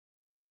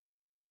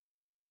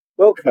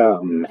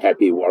Welcome,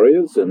 happy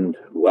warriors, and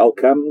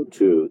welcome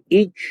to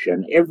each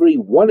and every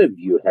one of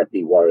you,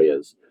 happy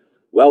warriors.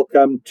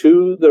 Welcome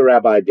to the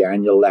Rabbi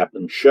Daniel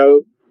Lapin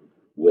Show,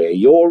 where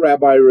your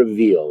rabbi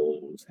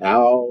reveals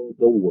how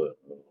the world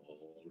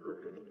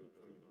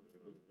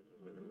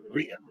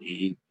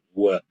really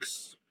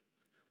works.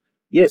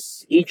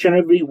 Yes, each and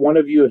every one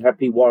of you,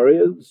 happy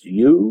warriors,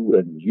 you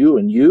and you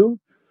and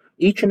you,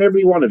 each and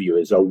every one of you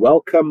is a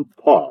welcome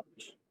part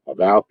of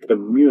our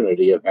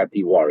community of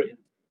happy warriors.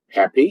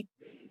 Happy?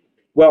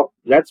 Well,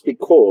 that's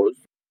because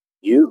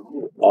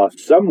you are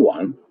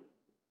someone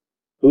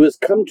who has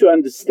come to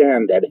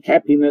understand that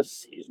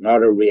happiness is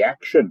not a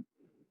reaction,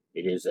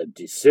 it is a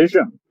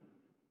decision.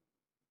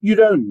 You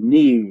don't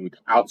need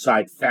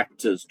outside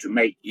factors to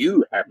make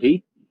you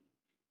happy.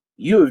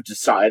 You have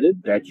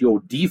decided that your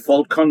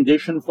default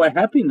condition for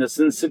happiness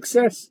and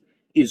success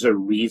is a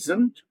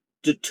reasoned,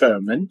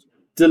 determined,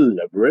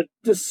 deliberate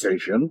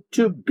decision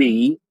to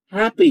be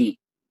happy.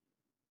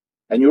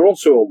 And you're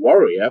also a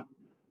warrior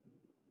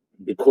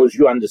because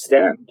you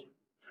understand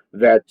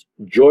that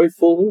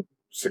joyful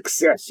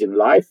success in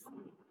life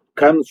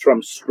comes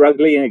from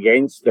struggling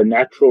against the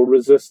natural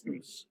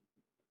resistance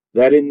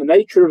that in the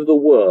nature of the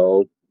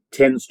world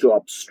tends to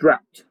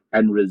obstruct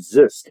and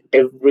resist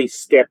every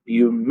step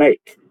you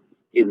make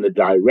in the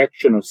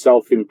direction of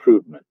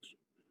self-improvement.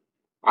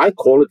 I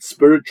call it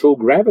spiritual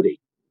gravity.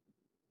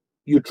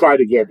 You try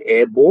to get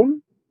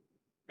airborne,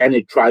 and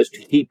it tries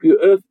to keep you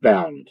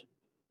earthbound.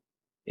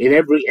 In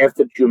every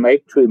effort you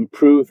make to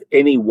improve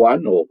any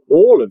one or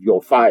all of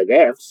your 5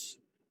 F's,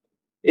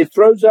 it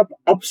throws up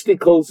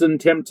obstacles and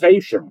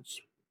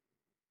temptations.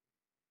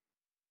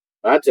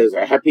 But as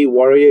a happy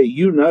warrior,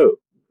 you know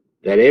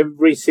that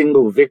every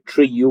single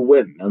victory you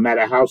win, no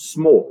matter how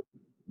small,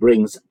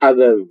 brings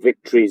other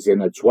victories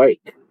in its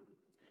wake.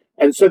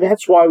 And so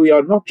that's why we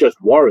are not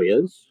just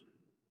warriors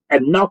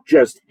and not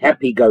just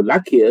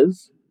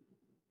happy-go-luckiers,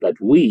 but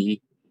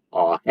we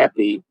are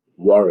happy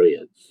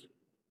warriors.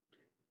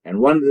 And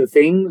one of the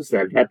things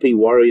that happy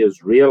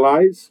warriors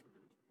realize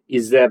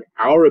is that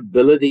our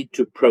ability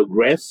to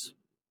progress,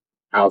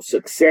 our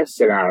success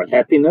and our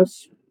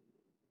happiness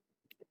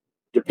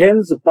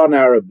depends upon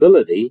our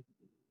ability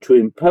to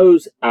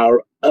impose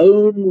our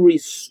own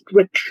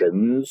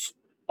restrictions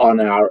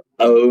on our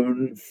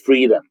own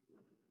freedom.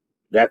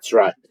 That's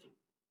right.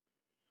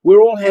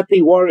 We're all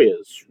happy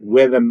warriors,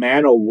 whether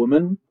man or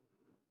woman,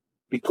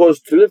 because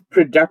to live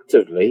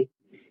productively,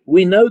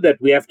 we know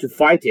that we have to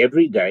fight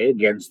every day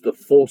against the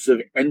force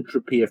of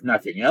entropy, if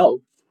nothing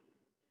else.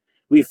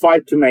 We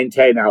fight to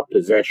maintain our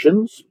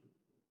possessions.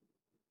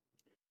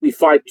 We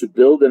fight to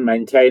build and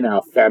maintain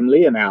our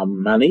family and our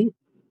money,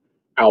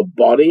 our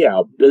body,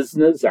 our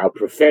business, our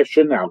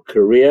profession, our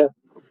career.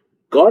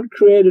 God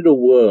created a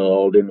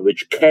world in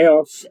which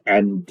chaos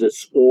and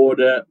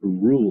disorder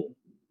rule.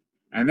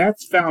 And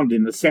that's found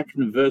in the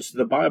second verse of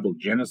the Bible,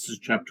 Genesis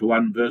chapter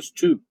 1, verse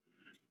 2.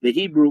 The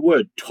Hebrew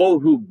word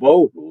tohu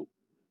bohu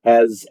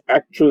has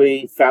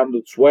actually found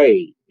its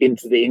way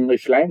into the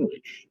English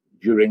language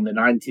during the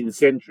 19th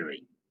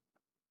century.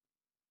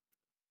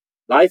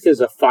 Life is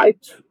a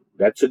fight.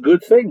 That's a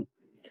good thing.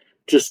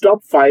 To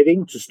stop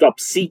fighting, to stop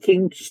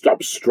seeking, to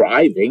stop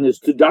striving is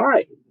to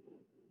die.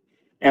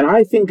 And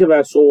I think of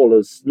us all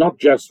as not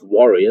just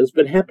warriors,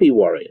 but happy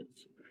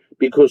warriors.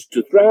 Because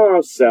to throw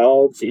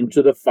ourselves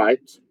into the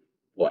fight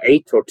for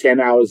 8 or 10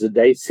 hours a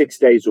day, 6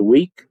 days a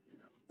week,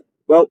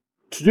 well,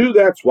 to do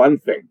that's one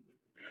thing.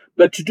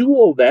 But to do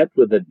all that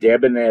with a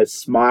debonair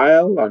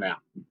smile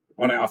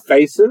on our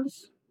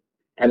faces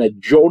and a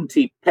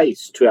jaunty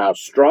pace to our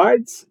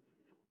strides,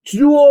 to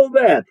do all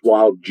that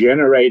while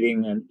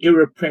generating an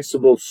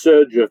irrepressible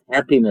surge of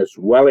happiness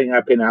welling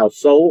up in our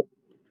soul,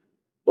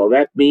 well,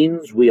 that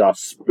means we are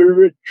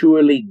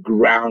spiritually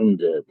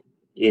grounded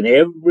in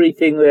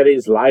everything that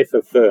is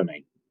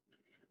life-affirming.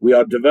 We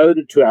are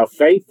devoted to our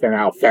faith and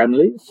our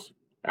families,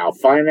 our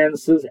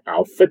finances,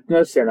 our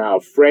fitness, and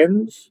our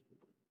friends,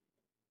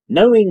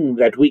 knowing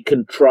that we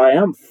can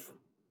triumph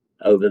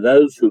over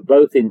those who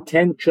both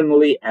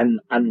intentionally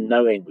and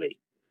unknowingly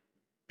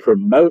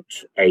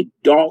promote a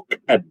dark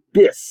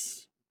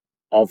abyss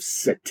of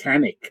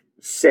satanic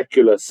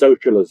secular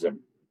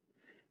socialism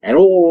and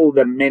all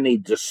the many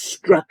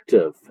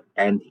destructive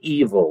and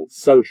evil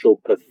social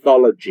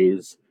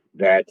pathologies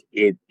that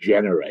it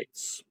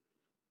generates.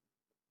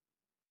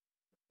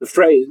 The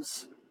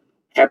phrase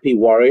happy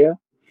warrior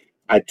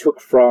I took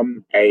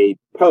from a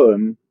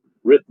poem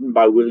written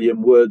by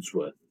William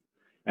Wordsworth,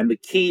 and the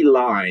key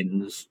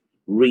lines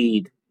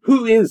read,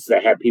 "Who is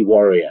the happy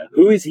warrior?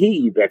 Who is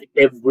he that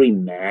every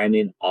man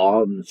in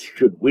arms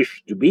should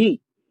wish to be?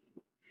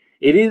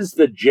 It is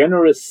the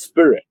generous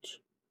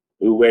spirit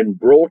who, when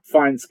brought,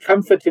 finds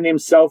comfort in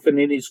himself and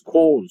in his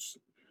cause,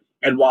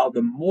 and while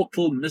the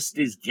mortal mist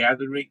is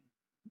gathering,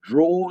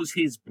 draws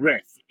his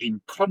breath in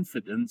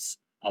confidence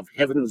of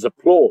heaven's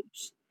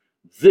applause.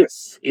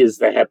 This is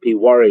the happy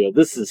warrior,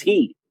 this is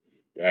he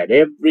that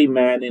every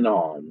man in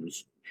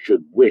arms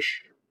should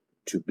wish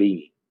to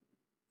be."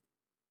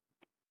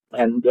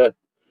 And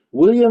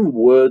William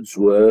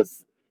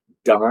Wordsworth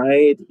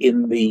died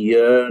in the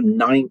year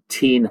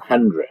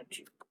 1900.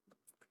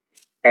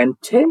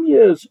 And 10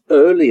 years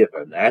earlier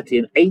than that,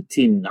 in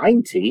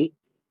 1890,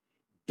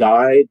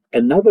 died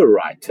another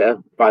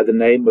writer by the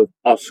name of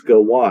Oscar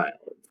Wilde.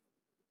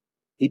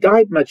 He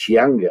died much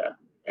younger.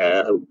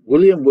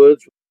 William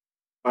Wordsworth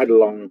quite a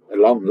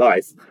long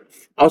life.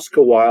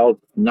 Oscar Wilde,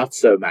 not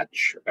so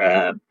much.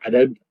 I'm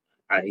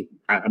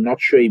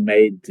not sure he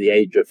made the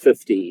age of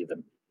 50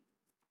 even.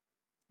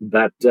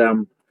 But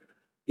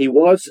he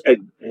was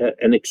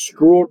an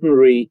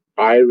extraordinary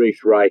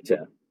Irish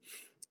writer.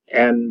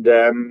 And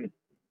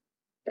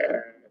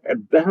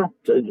about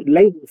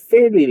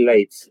fairly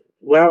late,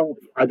 well,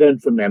 I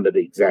don't remember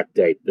the exact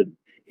date, but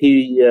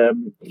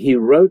he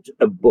wrote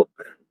a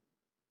book,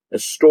 a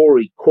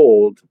story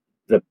called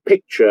The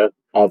Picture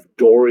of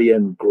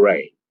Dorian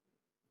Gray.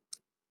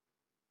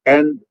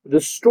 And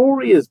the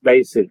story is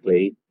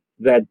basically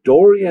that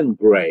Dorian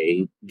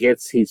Gray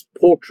gets his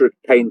portrait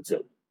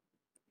painted,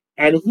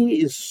 and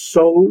he is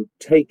so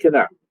taken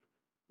up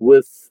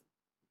with,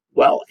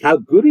 well, how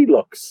good he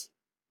looks.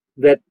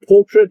 That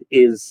portrait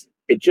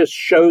it just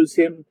shows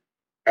him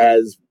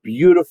as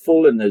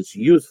beautiful and as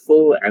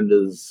youthful and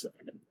as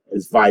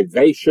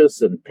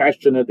vivacious and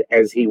passionate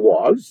as he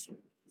was.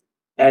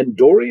 And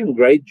Dorian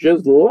Gray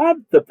just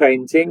loved the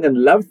painting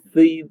and loved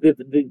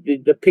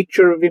the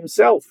picture of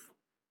himself.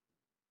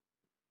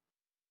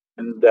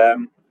 And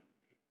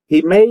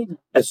he made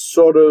a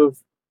sort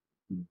of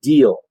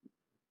deal,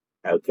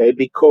 okay,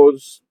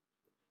 because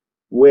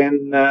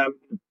when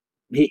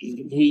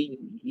he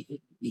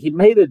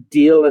made a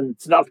deal, and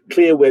it's not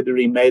clear whether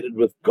he made it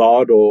with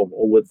God or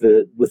with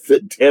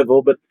the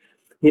devil, but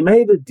he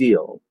made a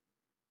deal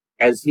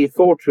as he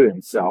thought to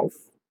himself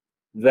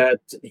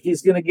that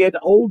he's going to get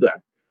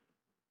older.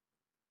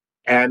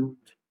 And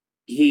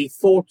he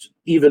thought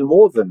even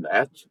more than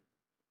that,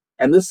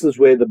 and this is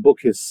where the book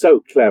is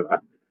so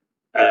clever.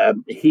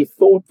 He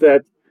thought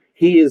that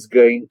he is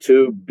going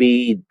to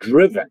be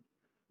driven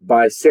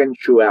by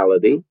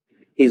sensuality.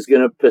 He's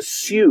going to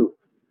pursue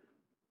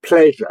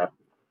pleasure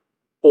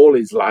all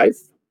his life.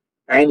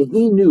 And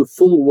he knew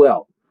full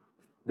well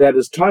that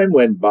as time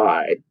went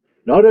by,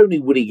 not only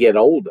would he get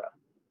older,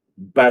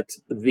 but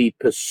the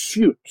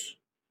pursuit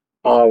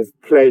of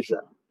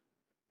pleasure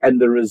and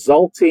the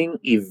resulting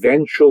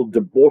eventual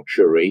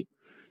debauchery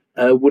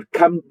would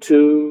come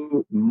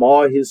to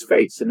mar his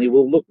face, and he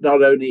will look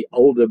not only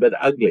older but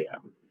uglier.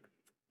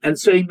 And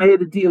so he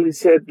made a deal. He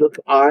said, look,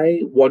 I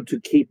want to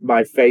keep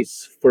my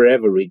face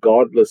forever,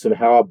 regardless of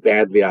how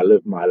badly I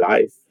live my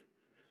life.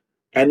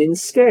 And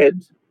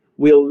instead,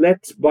 we'll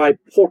let my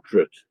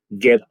portrait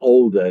get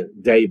older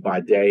day by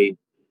day.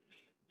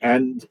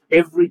 And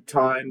every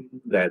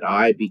time that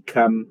I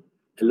become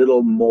a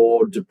little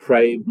more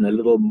depraved and a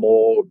little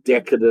more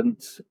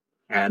decadent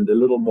and a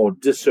little more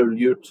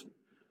dissolute,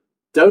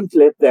 don't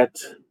let that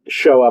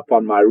show up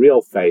on my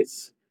real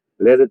face.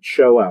 Let it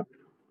show up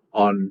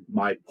on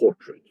my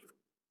portrait.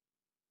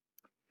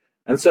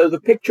 And so the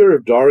picture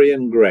of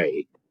Dorian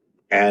Gray,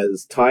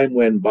 as time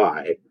went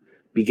by,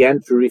 began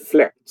to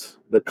reflect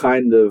the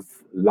kind of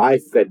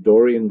life that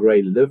Dorian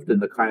Gray lived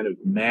and the kind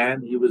of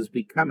man he was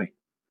becoming.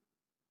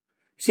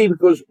 See,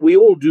 because we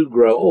all do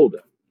grow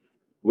older,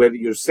 whether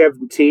you're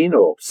 17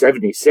 or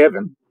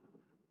 77,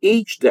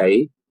 each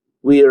day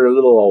we are a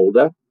little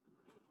older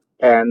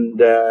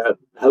and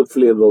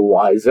hopefully a little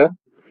wiser.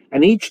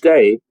 And each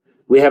day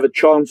we have a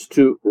chance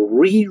to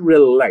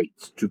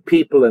re-relate to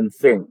people and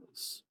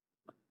things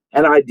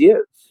and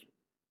ideas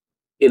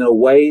in a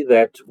way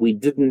that we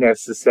didn't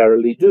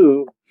necessarily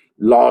do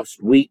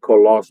last week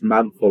or last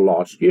month or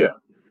last year.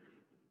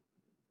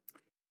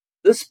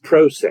 This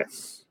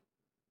process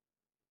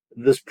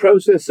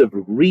of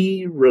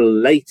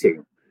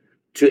re-relating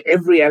to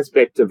every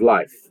aspect of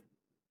life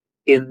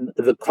in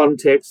the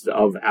context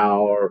of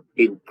our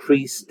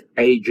increased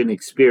age and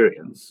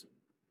experience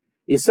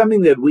is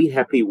something that we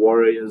happy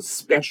warriors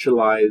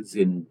specialize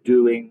in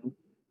doing,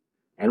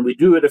 and we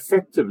do it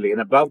effectively,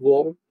 and above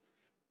all,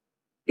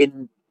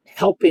 in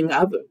helping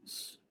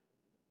others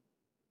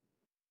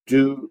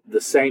do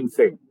the same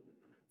thing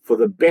for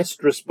the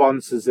best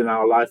responses in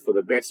our life, for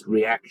the best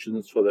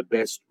reactions, for the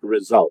best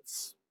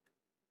results.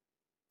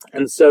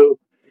 And so,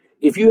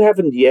 if you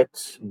haven't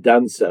yet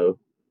done so,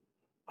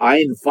 I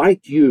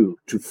invite you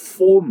to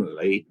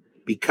formally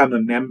become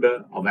a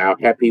member of our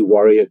Happy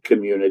Warrior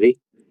community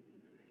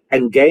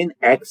and gain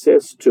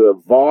access to a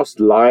vast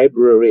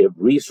library of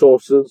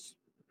resources,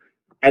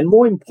 and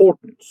more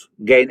important,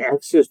 gain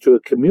access to a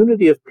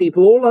community of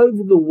people all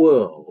over the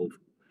world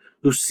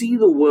who see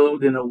the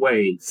world in a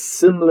way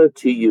similar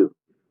to you,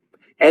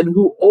 and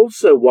who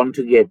also want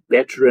to get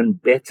better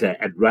and better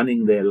at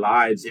running their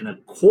lives in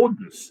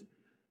accordance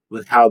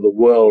with how the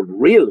world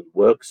really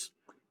works,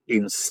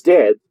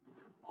 instead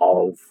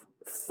of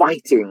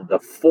fighting the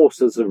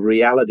forces of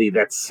reality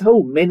that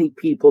so many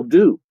people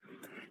do.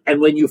 And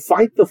when you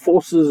fight the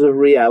forces of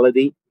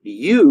reality,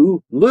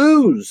 you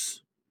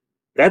lose.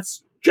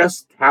 That's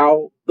just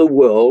how the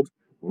world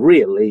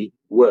really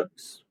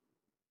works.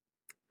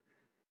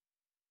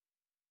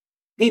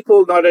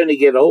 people not only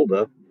get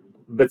older,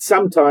 but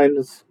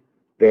sometimes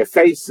their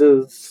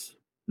faces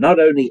not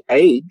only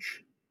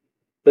age,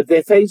 but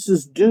their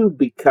faces do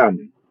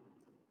become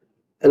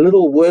a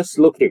little worse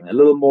looking, a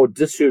little more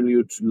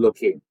dissolute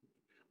looking,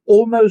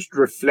 almost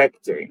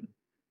reflecting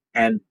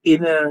an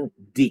inner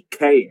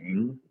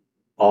decaying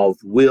of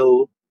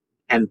will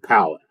and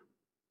power.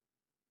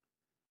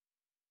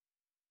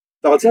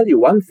 So I'll tell you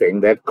one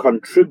thing that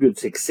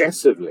contributes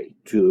excessively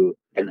to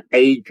an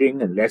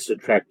aging and less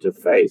attractive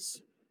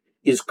face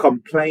is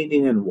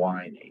complaining and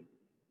whining.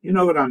 You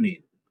know what I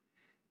mean,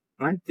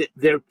 right?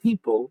 There are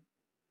people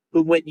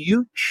who, when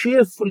you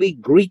cheerfully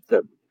greet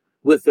them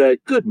with a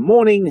good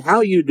morning, how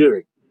are you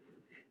doing?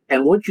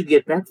 And what you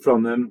get back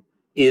from them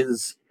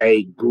is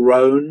a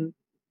groan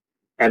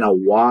and a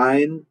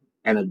whine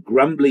and a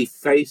grumbly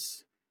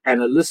face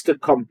and a list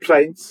of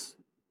complaints,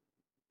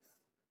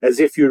 as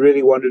if you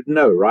really wanted to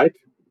know, right?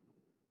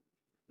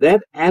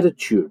 That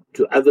attitude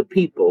to other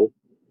people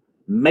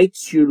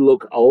makes you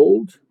look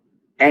old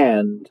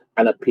and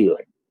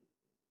unappealing.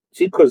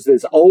 See, because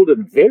there's old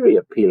and very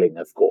appealing,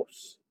 of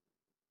course.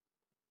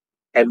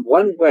 And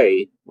one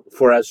way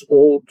for us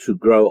all to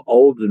grow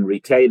old and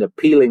retain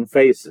appealing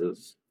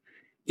faces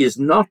is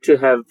not to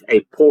have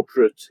a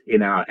portrait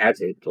in our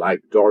attic like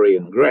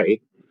Dorian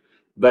Gray,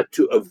 but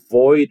to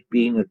avoid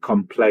being a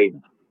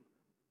complainer.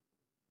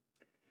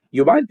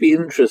 You might be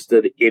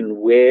interested in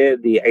where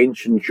the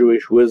ancient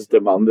Jewish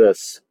wisdom on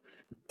this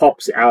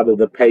pops out of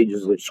the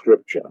pages of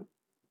Scripture.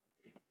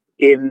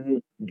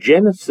 In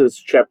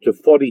Genesis chapter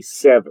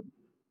 47,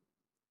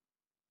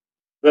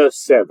 verse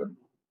 7,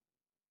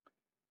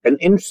 an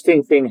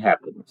interesting thing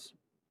happens.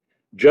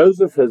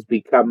 Joseph has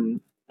become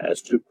a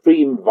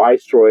supreme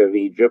viceroy of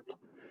Egypt,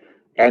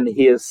 and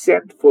he has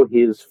sent for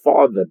his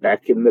father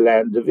back in the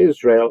land of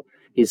Israel.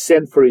 He's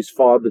sent for his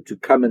father to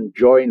come and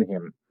join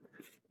him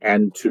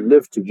and to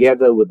live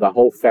together with the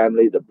whole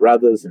family, the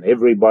brothers and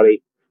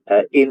everybody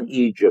in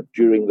Egypt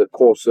during the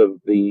course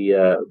of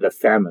the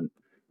famine,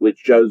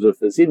 which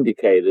Joseph has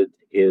indicated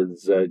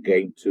is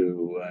going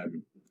to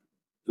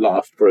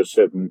last for a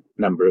certain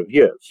number of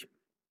years.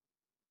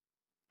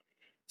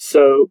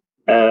 So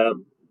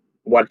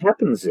what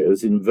happens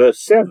is, in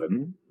verse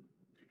 7,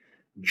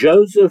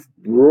 Joseph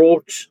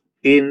brought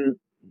in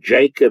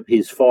Jacob,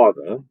 his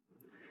father,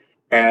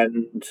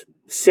 and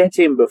set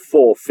him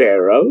before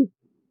Pharaoh,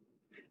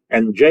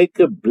 and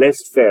Jacob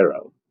blessed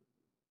Pharaoh.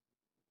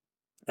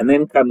 And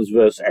then comes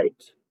verse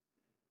 8.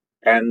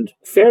 And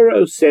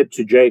Pharaoh said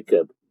to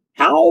Jacob,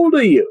 "How old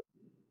are you?"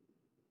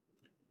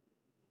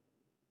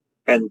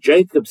 And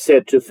Jacob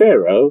said to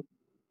Pharaoh,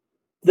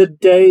 "The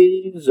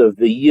days of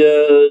the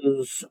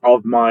years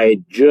of my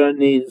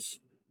journeys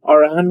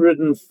are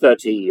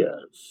 130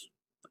 years.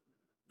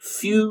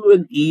 Few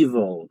and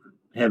evil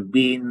have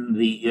been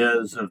the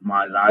years of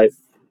my life,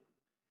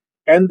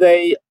 and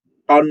they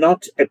are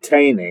not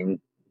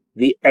attaining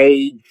the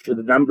age,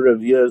 the number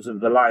of years of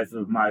the life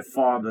of my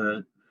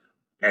father."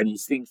 And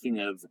he's thinking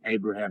of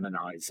Abraham and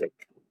Isaac.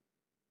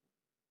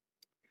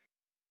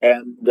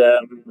 And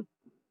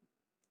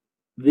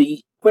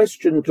the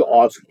question to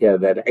ask here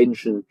that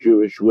ancient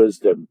Jewish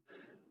wisdom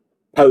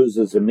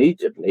poses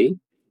immediately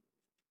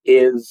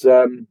is,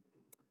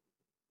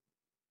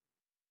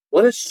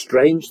 what a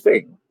strange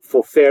thing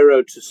for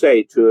Pharaoh to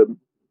say to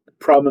a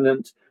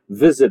prominent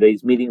visitor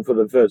he's meeting for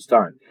the first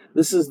time.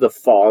 This is the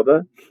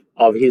father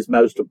of his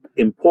most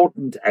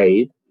important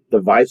aide, the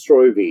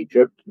viceroy of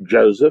Egypt,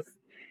 Joseph.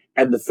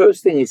 And the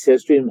first thing he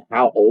says to him,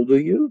 "How old are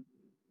you?"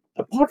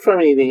 Apart from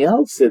anything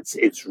else,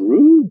 it's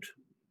rude.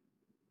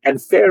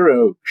 And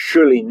Pharaoh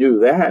surely knew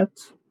that.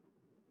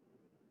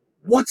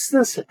 What's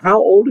this? How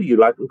old are you?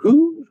 Like,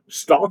 who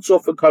starts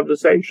off a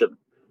conversation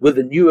with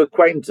a new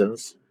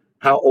acquaintance?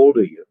 How old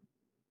are you?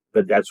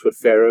 But that's what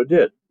Pharaoh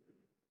did.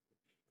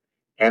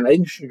 And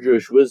ancient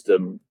Jewish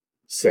wisdom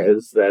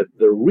says that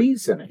the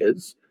reason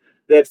is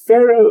that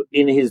Pharaoh,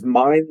 in his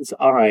mind's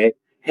eye,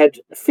 had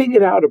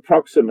figured out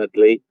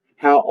approximately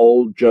how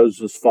old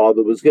Joseph's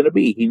father was going to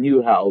be. He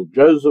knew how old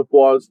Joseph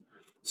was.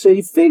 So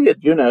he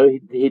figured,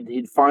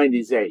 he'd find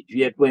his age.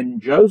 Yet when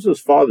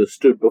Joseph's father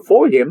stood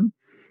before him,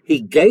 he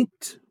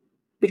gaped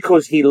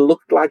because he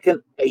looked like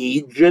an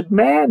aged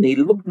man. He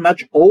looked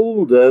much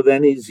older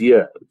than his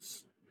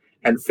years.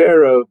 And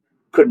Pharaoh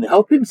couldn't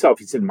help himself.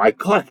 He said, "My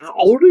God, how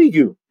old are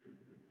you?"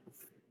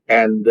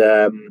 And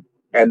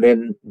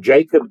then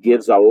Jacob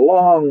gives a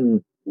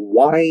long,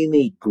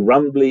 whiny,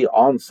 grumbly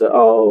answer.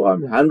 "Oh,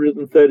 I'm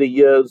 130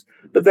 years,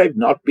 but they've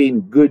not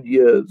been good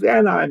years,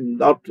 and I'm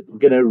not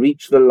going to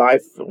reach the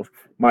life of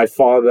my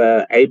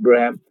father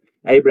Abraham."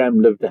 Abraham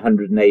lived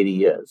 180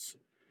 years,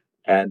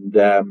 and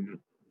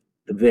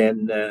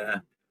then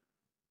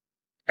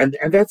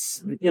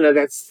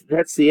that's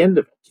that's the end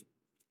of it.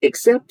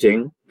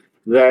 Excepting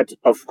that,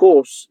 of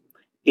course,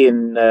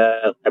 in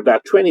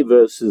about 20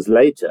 verses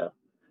later,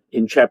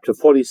 in chapter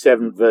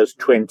 47, verse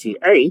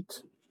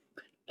 28,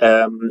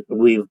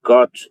 we've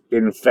got,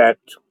 in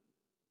fact,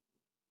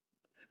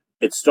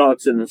 it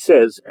starts and it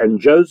says, "And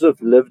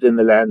Joseph lived in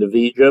the land of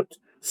Egypt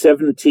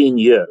 17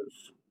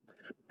 years,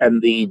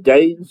 And the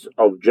days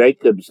of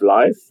Jacob's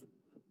life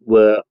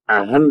were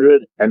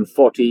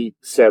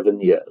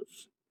 147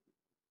 years.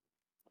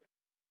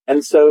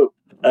 And so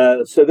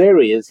there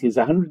he is. He's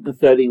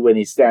 130 when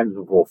he stands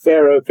before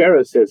Pharaoh.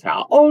 Pharaoh says,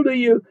 "How old are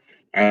you?"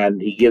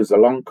 And he gives a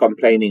long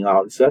complaining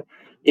answer.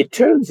 It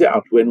turns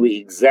out when we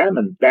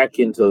examine back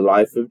into the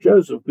life of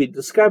Joseph, we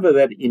discover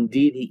that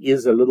indeed he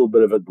is a little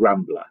bit of a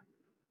grumbler.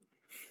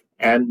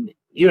 And,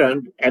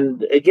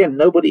 and again,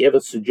 nobody ever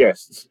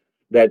suggests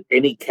that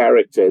any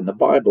character in the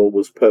Bible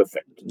was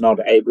perfect. Not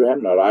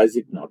Abraham, not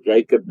Isaac, not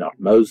Jacob, not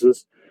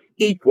Moses.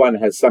 Each one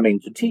has something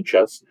to teach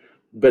us,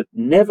 but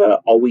never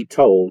are we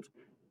told,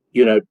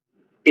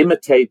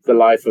 imitate the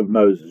life of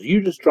Moses.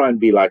 You just try and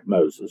be like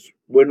Moses.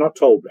 We're not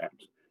told that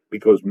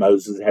because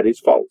Moses had his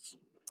faults.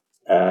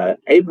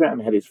 Abraham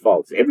had his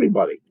faults,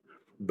 everybody.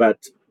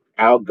 But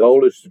our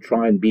goal is to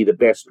try and be the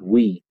best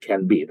we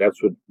can be.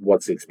 That's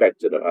what's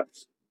expected of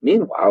us.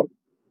 Meanwhile,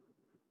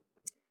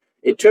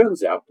 it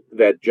turns out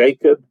that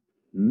Jacob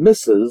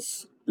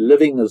misses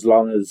living as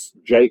long as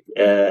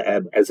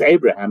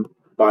Abraham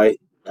by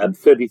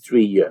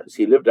 33 years.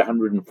 He lived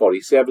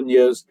 147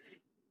 years.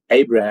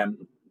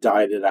 Abraham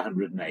died at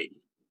 180.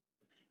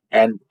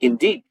 And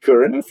indeed,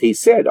 sure enough, he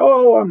said,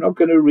 "Oh, I'm not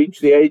going to reach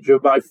the age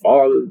of my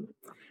father."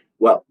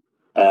 Well,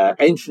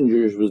 ancient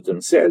Jewish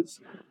wisdom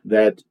says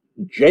that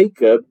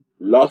Jacob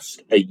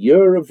lost a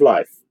year of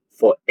life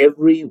for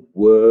every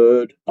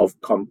word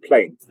of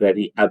complaint that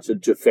he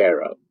uttered to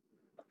Pharaoh.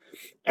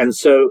 And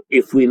so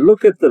if we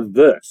look at the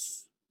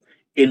verse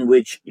in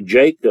which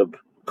Jacob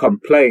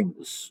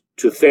complains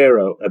to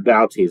Pharaoh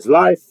about his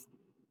life,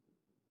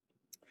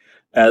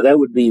 that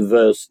would be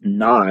verse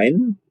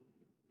 9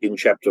 in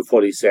chapter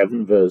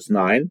 47, verse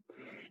 9.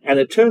 And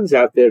it turns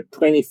out there are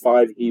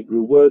 25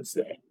 Hebrew words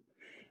there.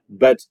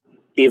 But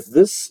if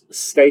this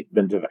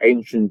statement of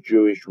ancient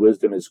Jewish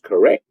wisdom is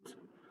correct,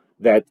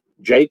 that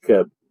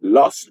Jacob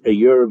lost a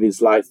year of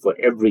his life for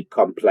every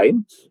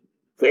complaint,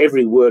 for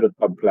every word of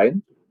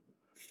complaint,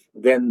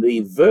 then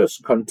the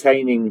verse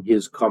containing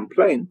his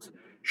complaint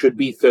should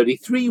be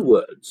 33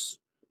 words,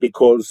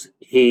 because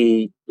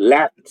he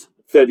lacked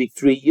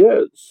 33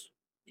 years.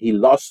 He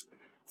lost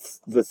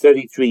the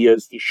 33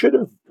 years he should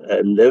have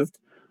lived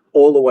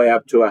all the way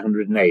up to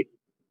 180.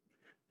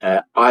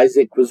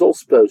 Isaac was also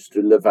supposed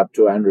to live up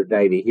to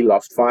 180. He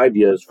lost 5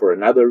 years for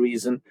another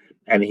reason,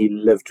 and he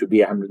lived to be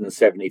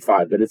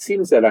 175. But it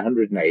seems that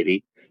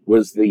 180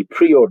 was the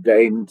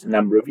preordained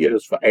number of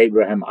years for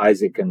Abraham,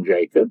 Isaac, and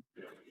Jacob.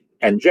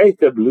 And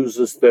Jacob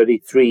loses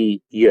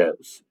 33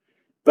 years.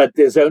 But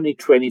there's only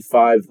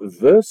 25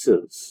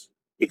 verses,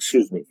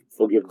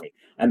 forgive me,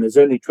 and there's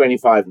only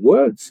 25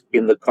 words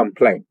in the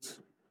complaint.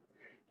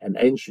 And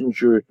ancient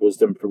Jewish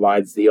wisdom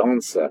provides the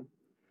answer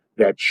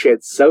that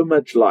sheds so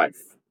much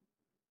life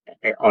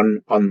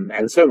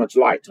and so much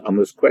light on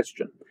this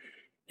question.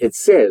 It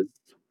says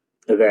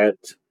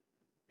that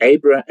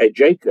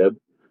Jacob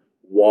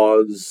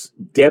was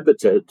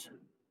debited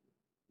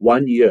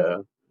 1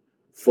 year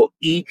for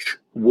each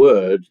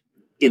word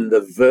in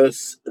the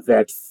verse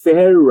that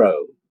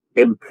Pharaoh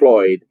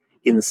employed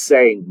in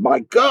saying, "My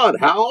God,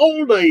 how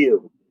old are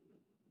you?"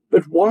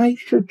 But why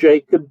should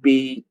Jacob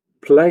be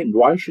blamed?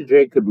 Why should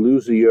Jacob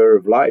lose a year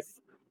of life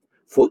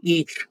for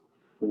each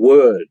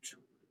word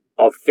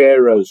of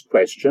Pharaoh's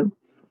question?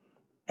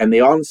 And the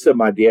answer,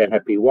 my dear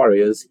happy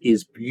warriors,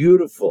 is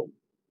beautiful.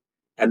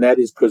 And that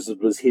is because it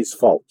was his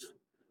fault.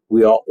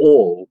 We are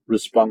all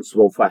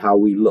responsible for how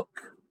we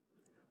look.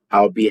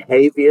 Our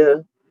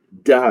behavior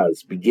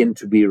does begin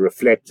to be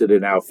reflected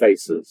in our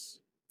faces.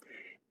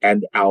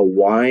 And our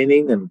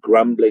whining and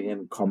grumbling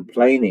and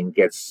complaining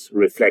gets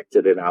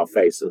reflected in our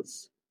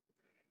faces.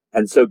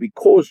 And so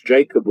because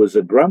Jacob was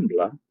a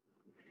grumbler,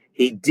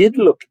 he did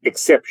look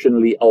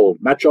exceptionally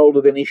old, much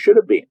older than he should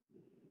have been.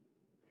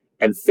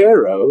 And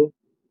Pharaoh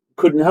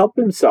couldn't help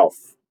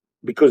himself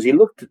because he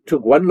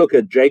took one look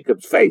at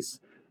Jacob's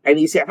face and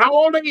he said, "How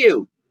old are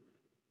you?"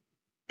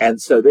 And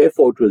so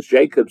therefore it was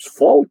Jacob's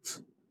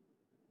fault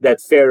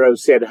that Pharaoh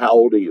said, "How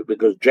old are you?"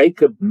 Because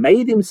Jacob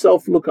made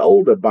himself look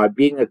older by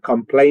being a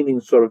complaining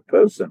sort of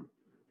person.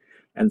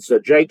 And so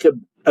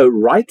Jacob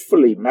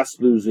rightfully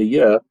must lose a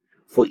year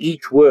for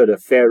each word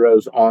of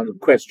Pharaoh's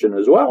question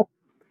as well.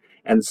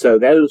 And so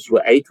those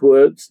were 8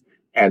 words,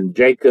 and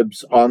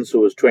Jacob's answer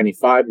was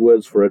 25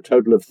 words for a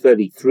total of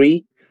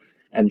 33.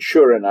 And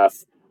sure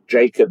enough,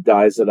 Jacob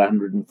dies at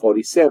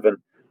 147,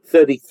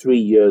 33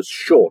 years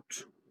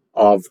short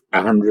of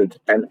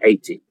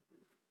 180.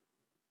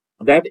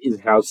 That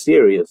is how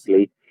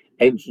seriously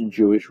ancient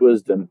Jewish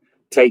wisdom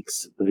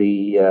takes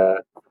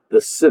the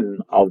sin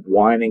of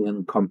whining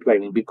and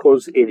complaining,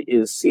 because it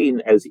is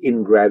seen as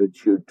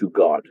ingratitude to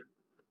God.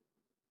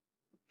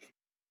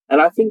 And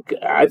I think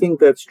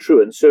that's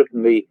true, and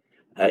certainly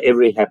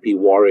every happy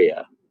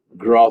warrior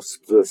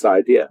grasps this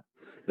idea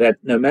that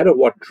no matter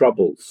what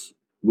troubles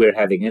we're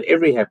having, and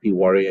every happy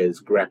warrior is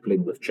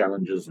grappling with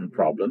challenges and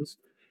problems,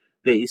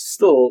 there is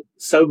still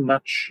so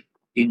much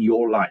in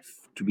your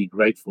life to be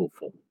grateful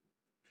for.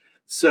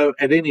 So,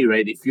 at any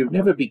rate, if you've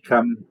never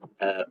become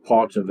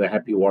part of the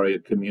Happy Warrior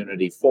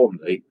community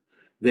formally,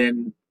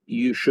 then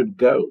you should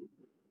go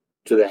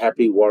to the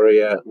Happy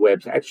Warrior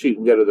website. Actually, you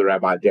can go to the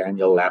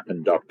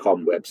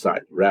RabbiDanielLapin.com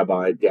website,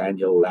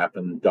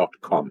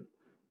 RabbiDanielLapin.com,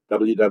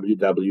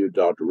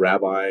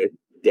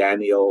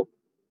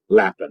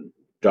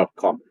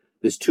 www.RabbiDanielLapin.com.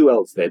 There's two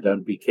L's there.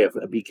 Don't be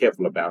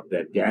careful about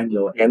that.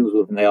 Daniel ends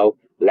with an L.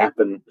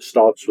 Lapin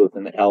starts with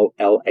an L,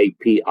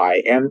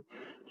 Lapin,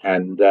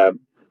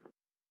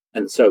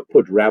 and so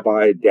put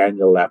Rabbi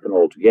Daniel Lapin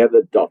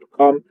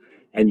altogether.com,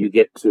 and you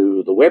get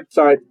to the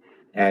website,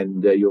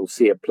 and you'll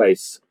see a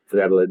place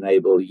that'll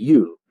enable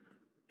you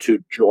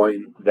to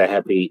join the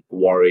Happy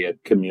Warrior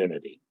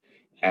community.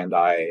 And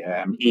I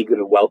am eager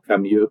to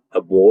welcome you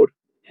aboard,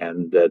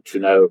 and to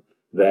know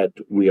that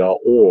we are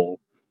all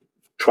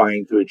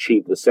trying to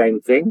achieve the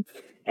same thing,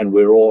 and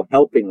we're all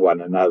helping one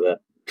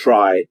another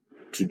try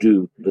to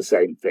do the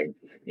same thing.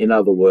 In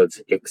other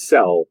words,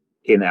 excel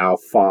in our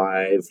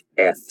 5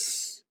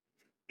 F's,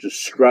 to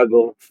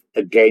struggle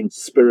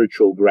against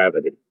spiritual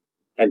gravity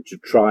and to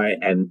try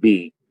and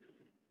be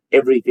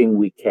everything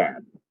we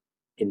can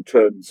in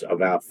terms of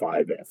our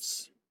 5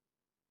 F's.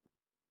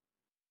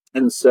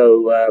 And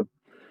so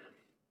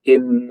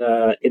in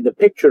the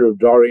picture of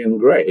Dorian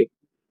Gray,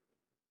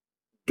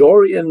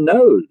 Dorian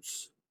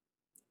knows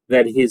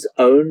that his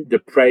own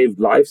depraved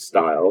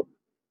lifestyle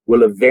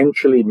will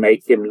eventually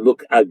make him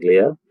look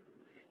uglier,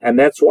 and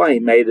that's why he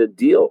made a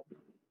deal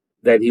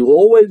that he will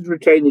always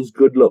retain his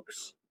good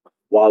looks,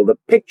 while the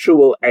picture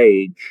will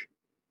age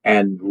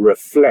and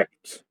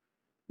reflect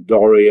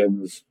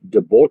Dorian's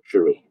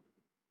debauchery.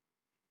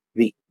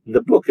 The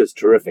book is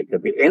terrific.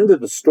 At the end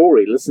of the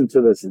story, listen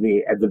to this,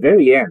 at the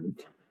very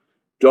end,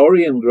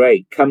 Dorian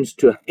Gray comes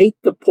to hate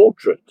the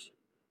portrait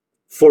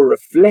for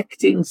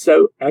reflecting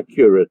so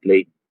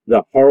accurately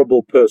the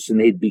horrible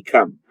person he'd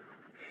become.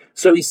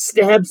 So he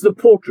stabs the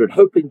portrait,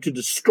 hoping to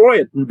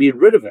destroy it and be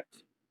rid of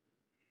it.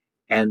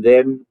 And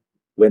then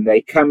when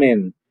they come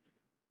in,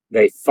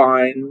 they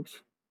find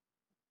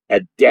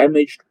a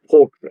damaged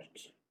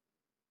portrait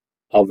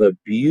of a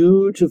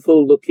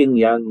beautiful-looking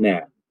young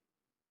man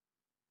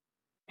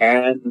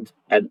and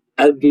an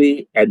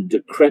ugly and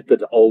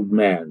decrepit old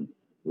man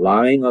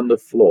lying on the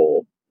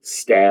floor,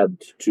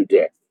 stabbed to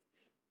death.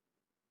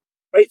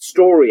 Great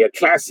story, a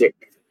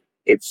classic.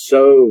 It's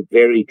so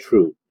very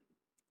true.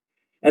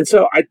 And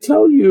so I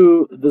tell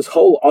you this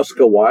whole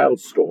Oscar Wilde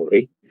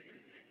story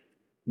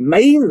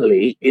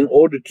mainly in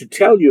order to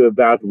tell you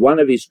about one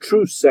of his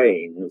true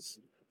sayings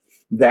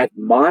that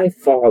my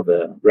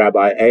father,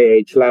 Rabbi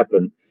A.H.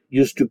 Lapin,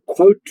 used to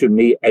quote to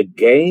me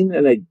again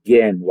and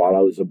again while I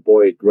was a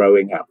boy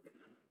growing up.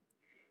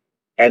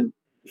 And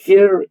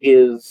here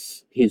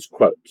is his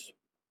quote.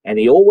 And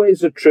he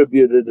always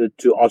attributed it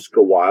to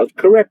Oscar Wilde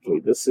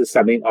correctly. This is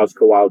something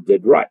Oscar Wilde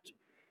did right.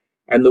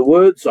 And the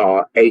words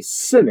are, a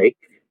cynic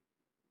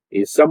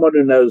is someone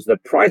who knows the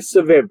price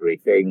of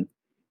everything,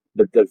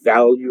 but the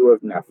value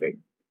of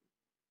nothing.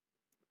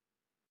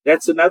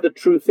 That's another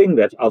true thing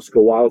that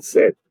Oscar Wilde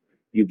said.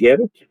 You get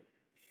it?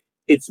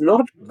 It's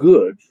not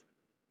good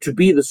to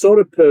be the sort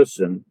of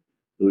person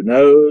who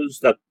knows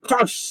the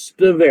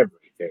cost of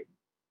everything.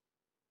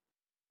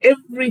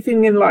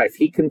 Everything in life,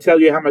 he can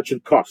tell you how much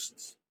it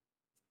costs,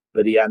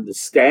 but he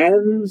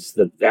understands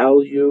the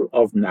value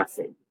of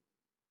nothing.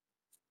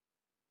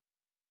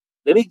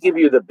 Let me give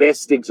you the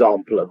best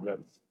example of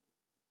this.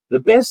 The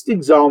best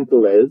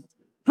example is,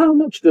 how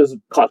much does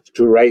it cost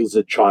to raise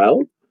a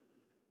child?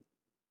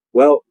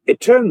 Well,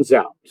 it turns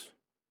out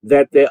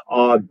that there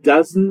are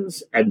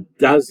dozens and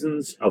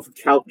dozens of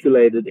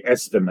calculated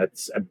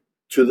estimates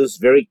to this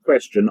very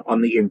question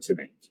on the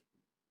internet.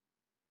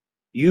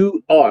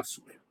 You ask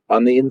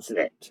on the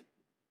internet,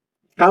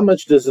 how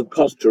much does it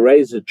cost to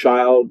raise a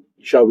child,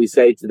 shall we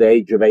say, to the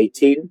age of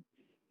 18?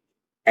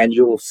 And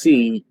you'll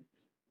see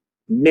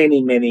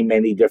many, many,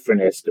 many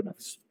different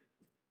estimates.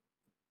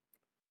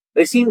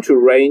 They seem to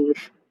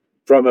range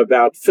from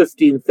about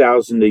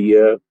 $15,000 a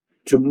year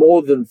to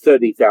more than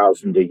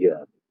 $30,000 a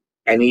year,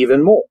 and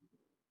even more.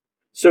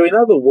 So in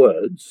other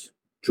words,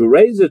 to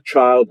raise a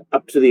child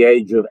up to the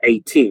age of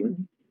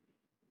 18,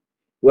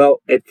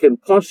 well, it can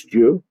cost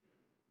you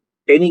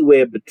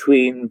anywhere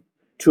between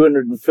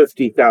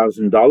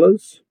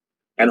 $250,000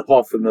 and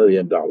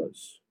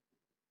 $500,000.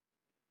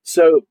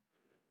 So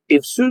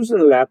if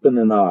Susan Lapin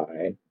and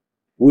I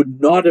would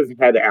not have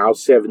had our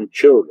 7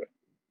 children,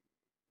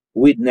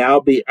 we'd now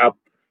be up,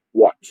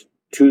 what,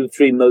 $2 to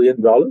 $3 million?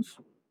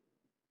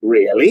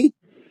 Really?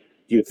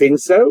 Do you think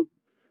so?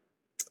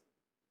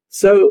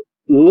 So,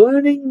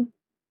 learning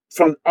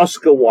from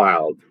Oscar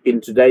Wilde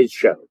in today's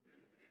show,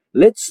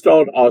 let's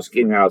start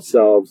asking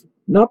ourselves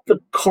not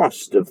the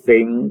cost of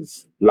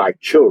things like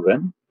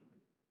children,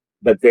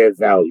 but their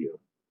value.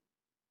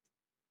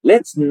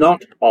 Let's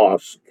not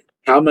ask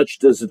how much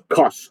does it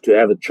cost to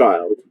have a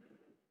child,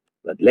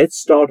 but let's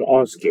start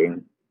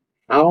asking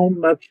how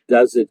much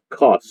does it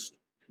cost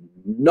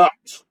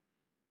not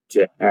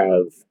to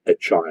have a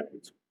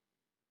child?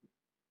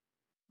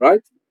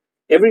 Right?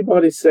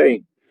 Everybody's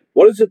saying,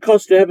 What does it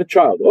cost to have a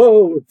child?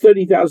 Oh,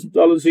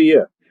 $30,000 a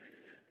year.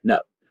 No.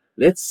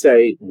 Let's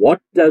say,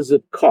 what does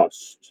it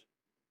cost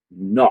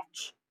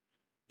not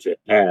to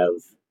have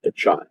a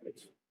child?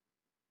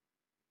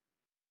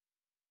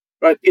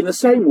 Right? In the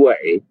same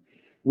way,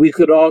 we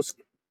could ask,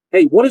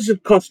 hey, what does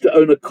it cost to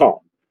own a car?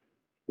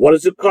 What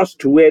does it cost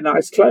to wear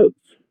nice clothes?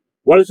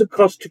 What does it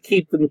cost to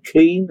keep them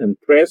clean and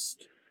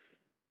pressed?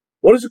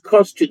 What does it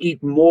cost to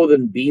eat more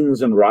than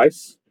beans and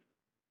rice?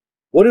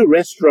 What do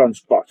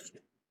restaurants cost?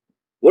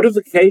 What do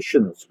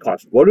vacations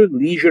cost? What do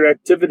leisure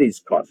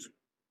activities cost?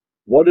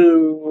 What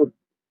do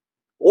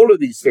all of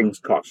these things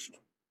cost?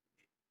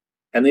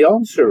 And the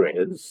answer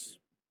is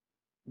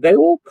they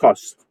all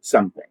cost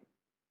something.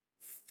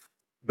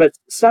 But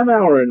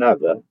somehow or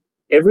another,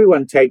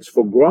 everyone takes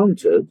for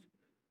granted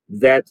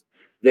that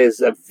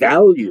there's a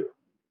value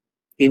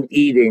in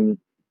eating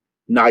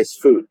nice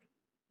food.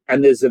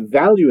 And there's a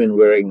value in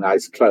wearing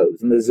nice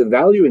clothes. And there's a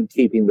value in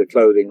keeping the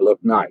clothing look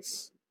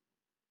nice.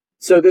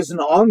 So there's an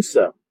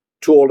answer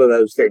to all of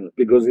those things.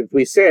 Because if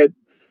we said,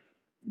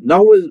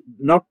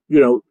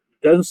 don't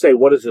say,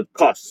 what does it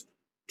cost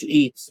to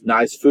eat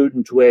nice food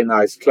and to wear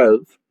nice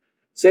clothes?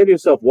 Say to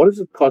yourself, what does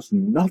it cost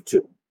not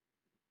to?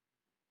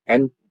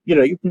 And,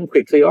 you can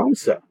quickly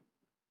answer.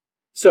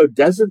 So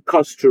does it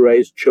cost to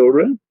raise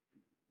children?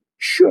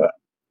 Sure,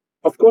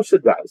 of course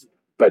it does.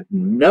 But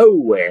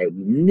nowhere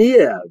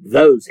near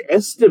those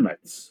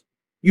estimates.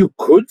 You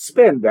could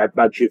spend that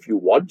much if you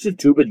wanted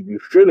to, but you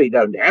surely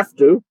don't have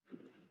to.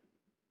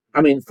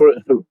 I mean,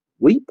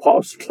 we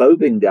pass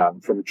clothing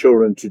down from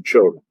children to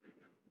children.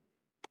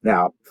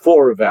 Now,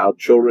 4 of our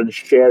children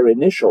share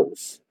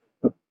initials,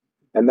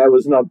 and that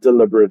was not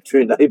deliberate to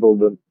enable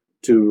them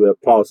to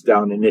pass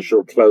down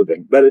initial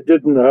clothing, but it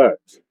didn't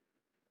hurt.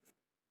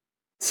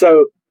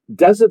 So,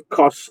 does it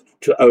cost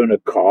to own a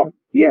car?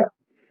 Yeah.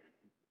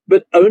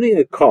 But owning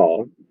a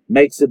car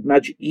makes it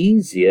much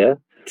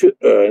easier to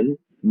earn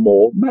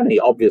more money,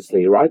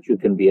 obviously, right? You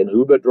can be an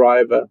Uber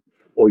driver,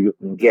 or you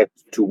can get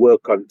to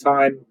work on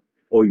time,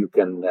 or you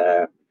can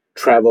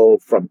travel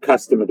from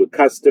customer to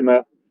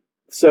customer.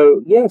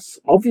 So, yes,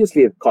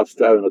 obviously it costs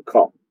to own a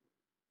car.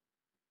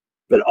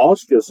 But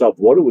ask yourself,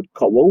 what would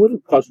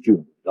it cost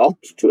you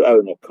not to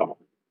own a car?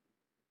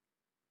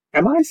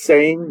 Am I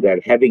saying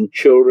that having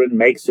children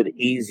makes it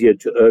easier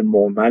to earn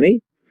more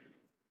money?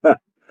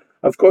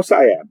 Of course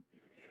I am.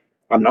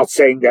 I'm not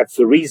saying that's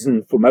the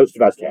reason for most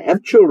of us to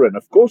have children.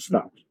 Of course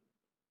not.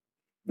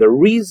 The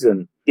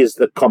reason is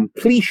the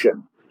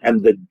completion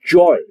and the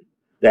joy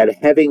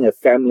that having a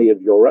family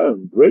of your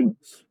own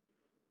brings.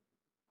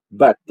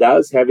 But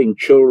does having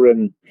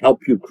children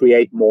help you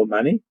create more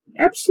money?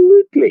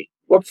 Absolutely.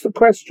 What's the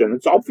question?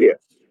 It's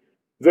obvious.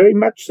 Very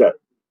much so.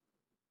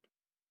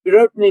 We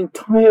wrote an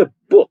entire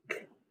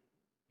book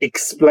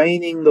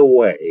explaining the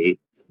way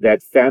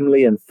that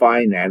family and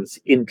finance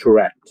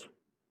interact.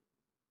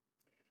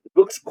 The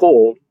book's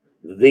called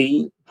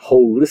The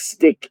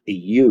Holistic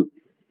You.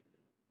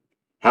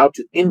 How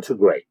to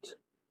integrate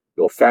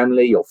your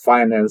family, your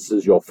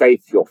finances, your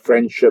faith, your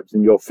friendships,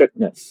 and your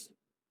fitness.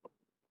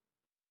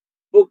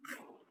 The book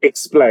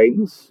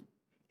explains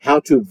how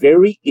to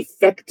very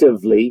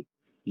effectively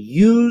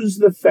use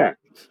the fact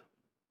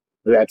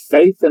that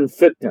faith and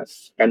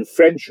fitness and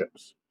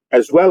friendships,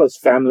 as well as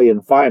family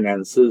and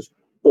finances,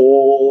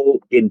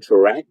 all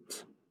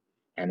interact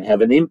and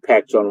have an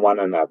impact on one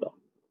another.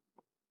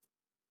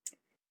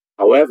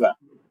 However,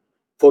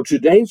 for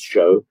today's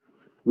show,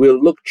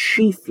 we'll look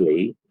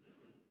chiefly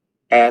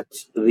at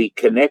the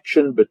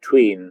connection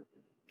between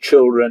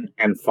children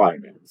and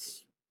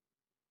finance.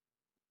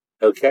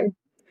 Okay?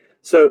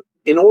 So,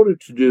 in order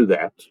to do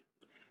that,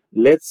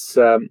 let's,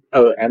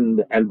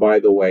 and by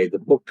the way, the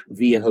book,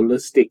 The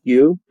Holistic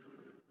You,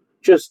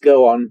 just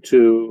go on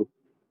to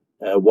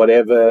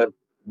whatever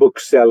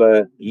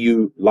bookseller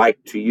you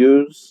like to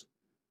use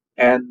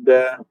and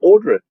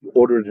order it.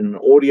 Order it in an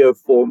audio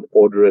form,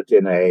 order it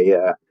in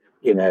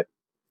an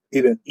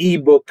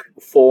ebook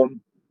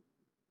form,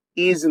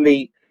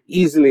 easily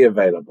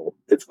available.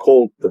 It's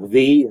called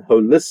The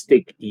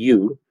Holistic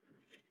You,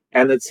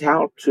 and it's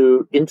how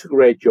to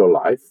integrate your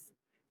life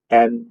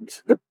and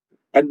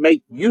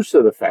make use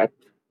of the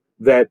fact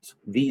that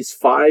these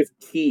 5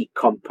 key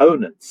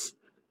components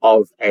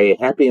of a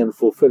happy and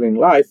fulfilling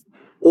life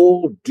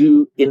all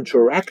do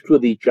interact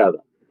with each other.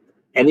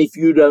 And if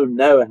you don't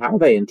know how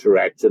they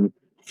interact and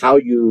how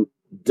you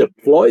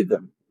deploy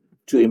them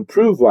to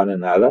improve one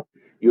another,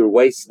 you're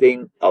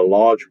wasting a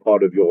large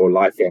part of your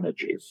life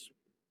energies.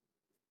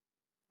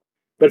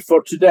 But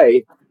for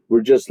today,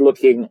 we're just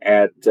looking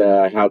at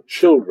how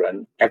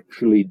children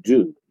actually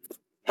do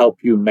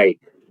help you make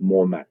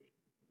more money.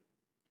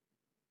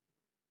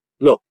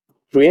 Look,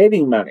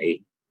 creating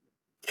money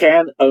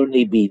can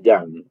only be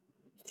done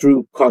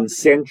through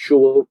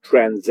consensual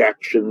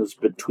transactions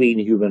between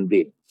human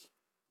beings.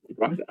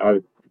 Right?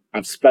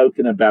 I've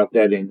spoken about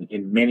that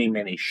in many,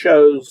 many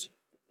shows,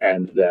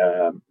 and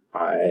that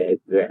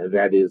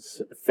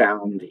is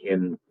found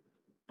in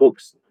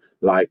books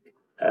like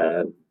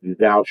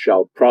Thou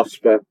Shalt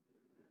Prosper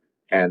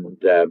and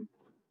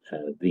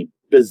the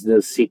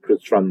business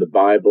secrets from the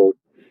Bible.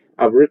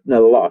 I've written a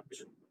lot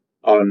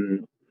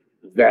on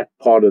that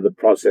part of the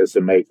process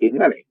of making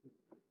money.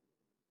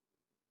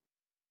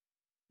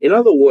 In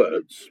other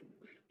words,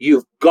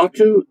 you want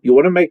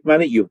to make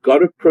money, you've got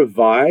to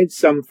provide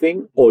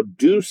something or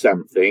do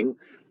something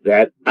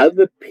that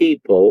other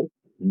people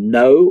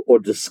know or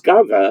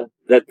discover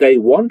that they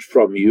want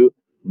from you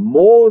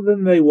more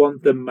than they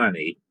want the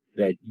money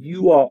that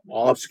you are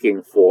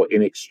asking for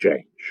in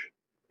exchange.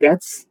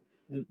 That's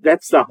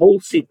the whole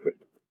secret.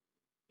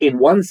 In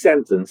one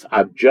sentence,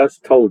 I've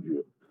just told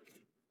you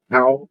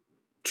how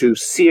to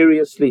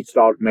seriously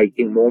start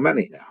making more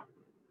money now.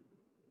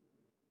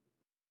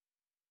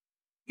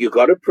 You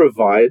got to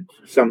provide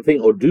something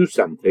or do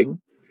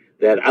something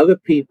that other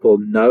people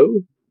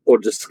know or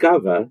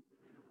discover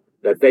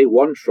that they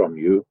want from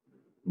you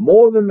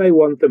more than they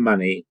want the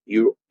money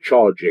you're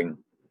charging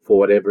for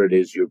whatever it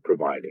is you're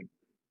providing.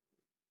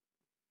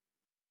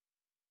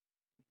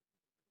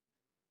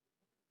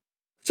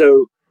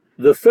 So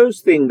the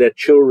first thing that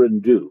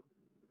children do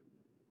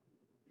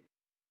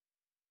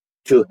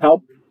to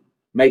help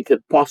make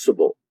it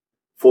possible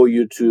for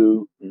you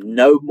to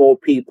know more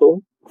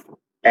people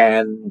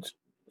and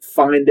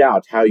find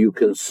out how you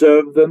can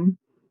serve them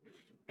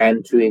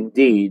and to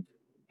indeed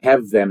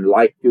have them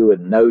like you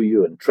and know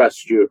you and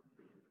trust you.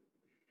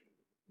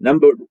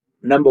 Number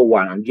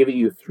one, I'm giving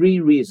you 3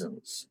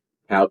 reasons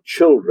how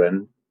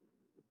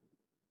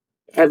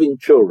having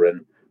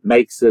children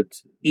makes it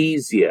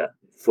easier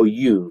for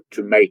you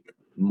to make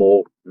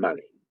more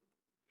money.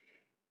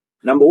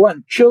 Number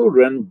 1,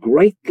 children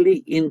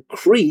greatly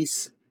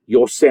increase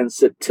your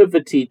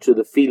sensitivity to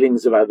the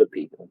feelings of other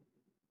people.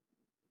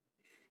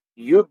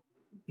 You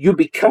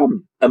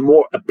become a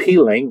more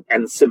appealing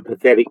and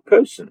sympathetic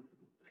person.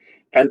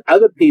 And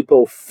other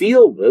people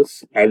feel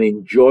this and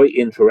enjoy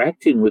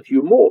interacting with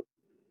you more.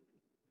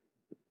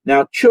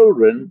 Now,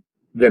 children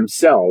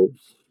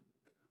themselves,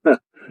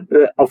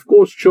 of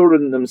course,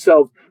 children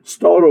themselves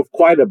start off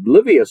quite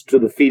oblivious to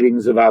the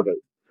feelings of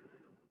others.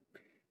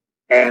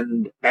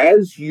 And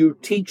as you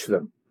teach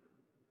them,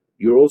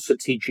 you're also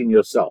teaching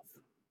yourself.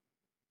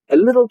 A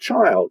little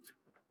child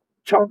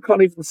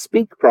can't even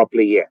speak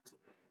properly yet,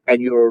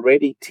 and you're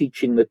already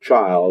teaching the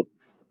child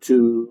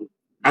to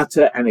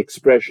utter an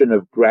expression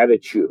of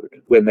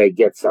gratitude when they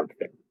get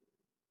something.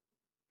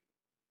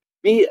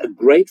 Be a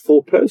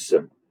grateful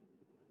person.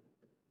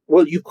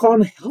 Well, you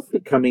can't help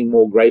becoming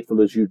more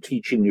grateful as you're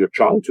teaching your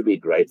child to be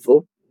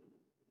grateful.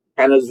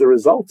 And as a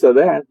result of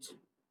that,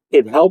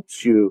 it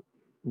helps you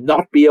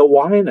not be a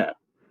whiner.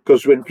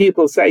 Because when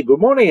people say, "Good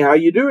morning, how are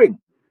you doing?"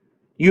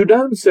 You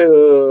don't say,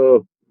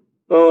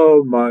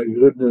 "Oh my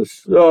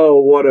goodness, oh,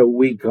 what a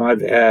week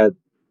I've had."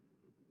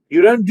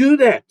 You don't do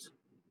that.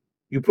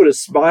 You put a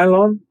smile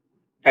on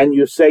and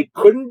you say,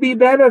 "Couldn't be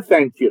better,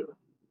 thank you."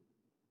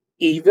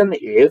 Even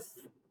if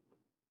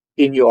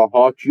in your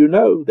heart you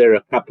know there are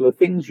a couple of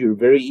things you're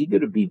very eager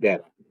to be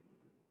better.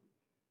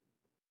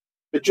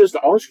 But just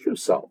ask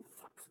yourself,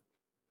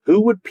 who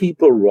would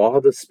people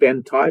rather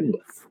spend time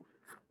with?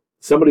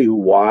 Somebody who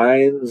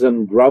whines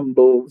and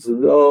grumbles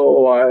and,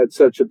 "Oh, I had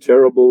such a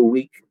terrible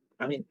week."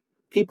 I mean,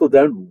 people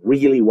don't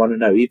really want to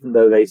know, even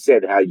though they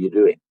said, "How you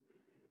doing?"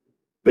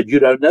 But you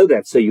don't know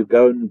that, so you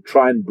go and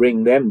try and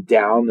bring them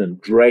down and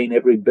drain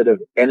every bit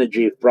of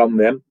energy from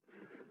them.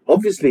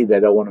 Obviously, they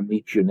don't want to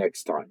meet you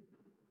next time.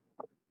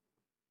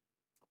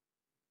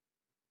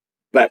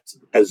 But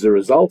as a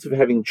result of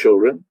having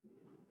children,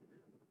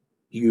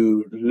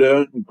 you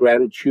learn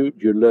gratitude,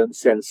 you learn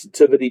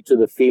sensitivity to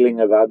the feeling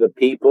of other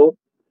people,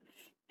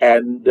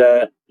 and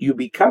you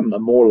become a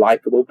more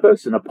likable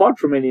person. Apart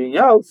from anything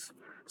else,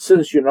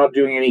 since you're not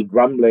doing any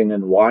grumbling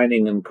and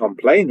whining and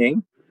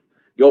complaining,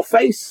 your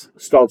face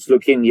starts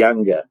looking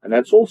younger, and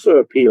that's also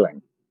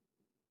appealing.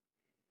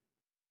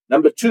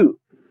 Number 2,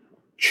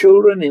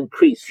 children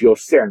increase your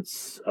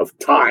sense of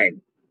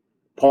time,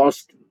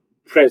 past,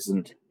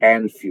 present,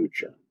 and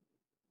future.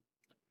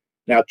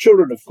 Now,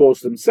 children, of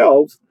course,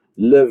 themselves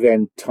live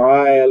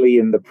entirely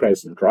in the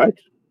present, right?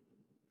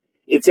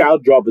 It's our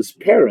job as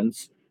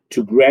parents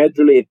to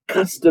gradually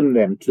accustom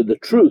them to the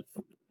truth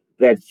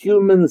that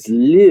humans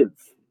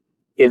live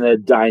in a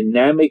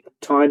dynamic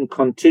time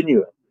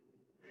continuum,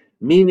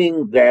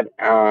 meaning that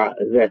our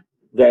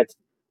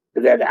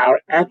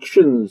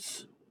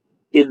actions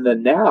in the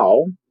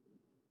now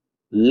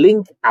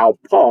link our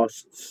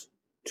pasts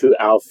to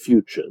our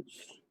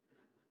futures.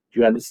 Do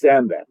you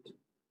understand that?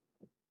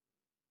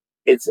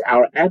 It's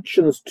our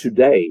actions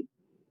today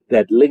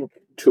that link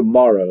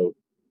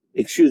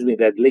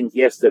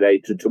yesterday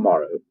to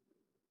tomorrow.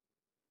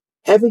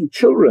 Having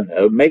children,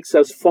 though, makes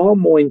us far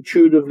more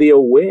intuitively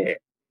aware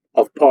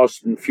of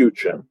past and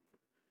future,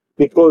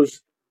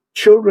 because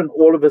children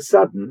all of a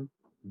sudden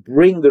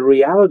bring the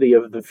reality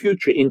of the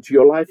future into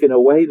your life in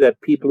a way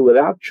that people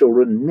without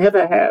children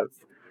never have.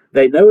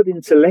 They know it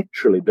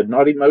intellectually, but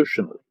not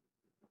emotionally.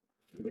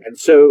 And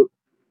so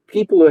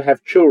people who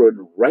have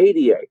children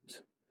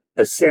radiate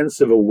a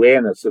sense of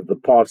awareness of the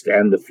past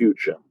and the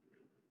future.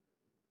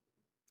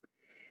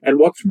 And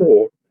what's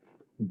more,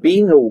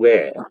 being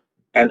aware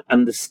and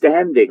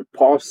understanding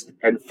past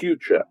and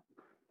future,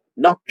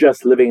 not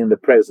just living in the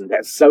present,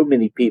 as so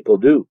many people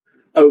do.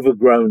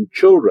 Overgrown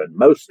children,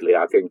 mostly,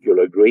 I think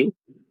you'll agree.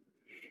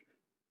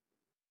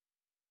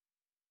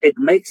 It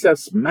makes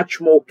us much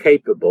more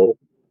capable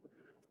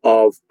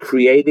of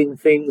creating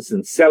things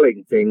and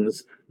selling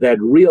things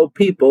that real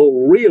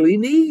people really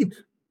need.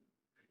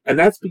 And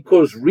that's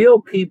because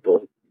real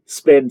people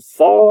spend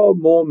far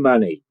more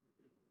money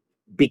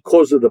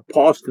because of the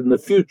past and the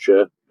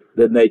future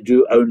than they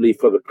do only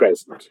for the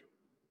present.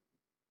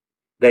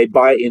 They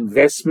buy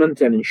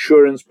investment and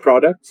insurance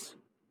products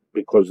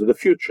because of the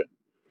future.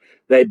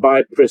 They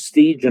buy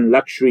prestige and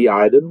luxury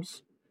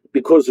items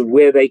because of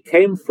where they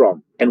came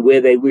from and where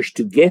they wish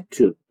to get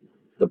to,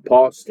 the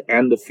past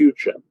and the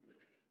future.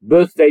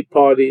 Birthday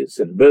parties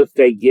and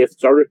birthday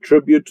gifts are a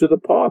tribute to the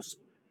past,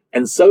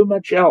 and so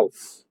much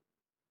else.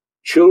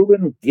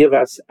 Children give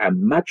us a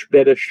much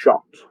better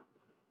shot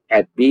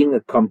at being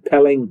a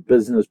compelling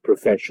business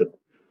professional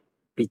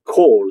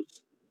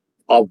because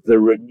of the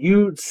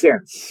renewed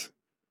sense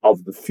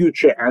of the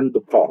future and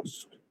the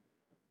past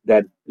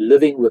that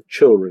living with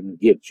children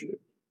gives you.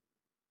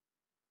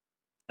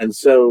 And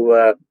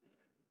so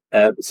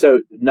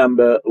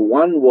number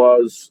one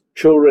was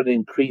children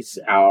increase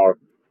our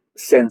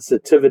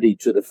sensitivity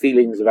to the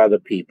feelings of other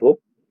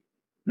people.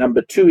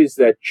 Number two is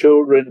that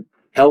children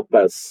help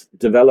us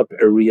develop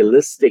a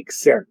realistic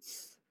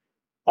sense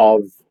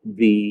of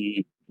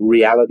the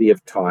reality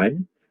of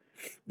time,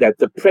 that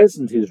the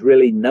present is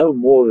really no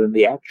more than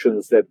the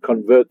actions that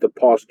convert the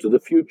past to the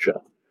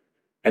future.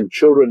 And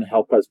children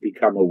help us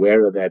become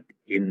aware of that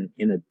in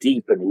a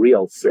deep and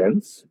real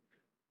sense.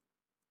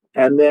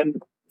 And then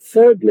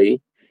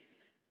thirdly,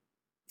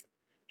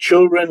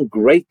 children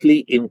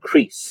greatly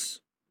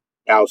increase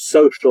our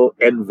social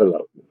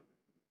envelope.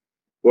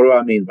 What do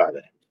I mean by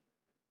that?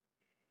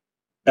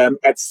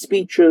 At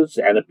speeches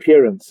and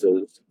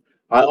appearances,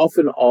 I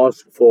often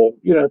ask for,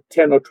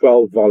 10 or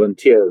 12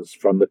 volunteers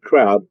from the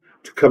crowd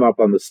to come up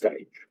on the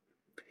stage.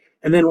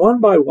 And then one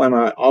by one,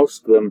 I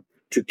ask them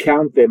to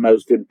count their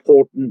most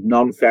important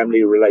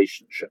non-family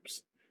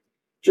relationships.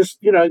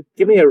 Just,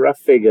 give me a rough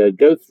figure.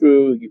 Go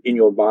through in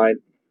your mind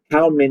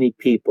how many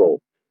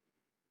people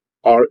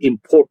are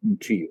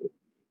important to you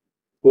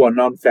who are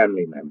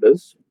non-family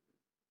members.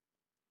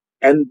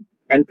 And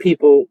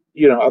people,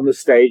 on the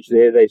stage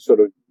there, they sort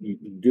of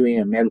doing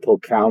a mental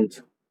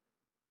count.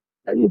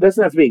 And it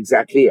doesn't have to be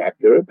exactly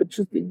accurate, but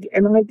just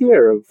an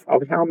idea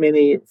of how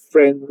many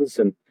friends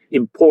and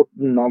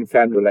important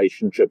non-family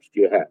relationships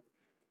do you have,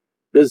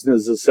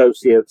 business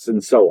associates,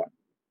 and so on.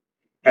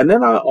 And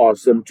then I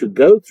ask them to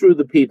go through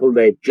the people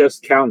they've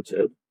just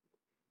counted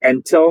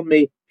and tell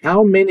me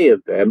how many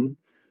of them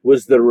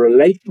was the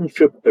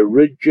relationship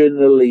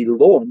originally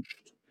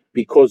launched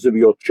because of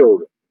your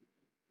children.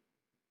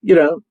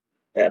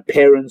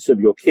 Parents of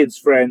your kids'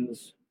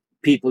 friends,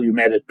 people you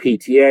met at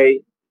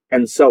PTA,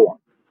 and so on.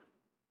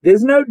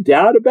 There's no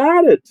doubt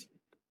about it.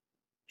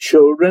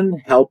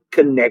 Children help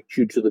connect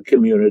you to the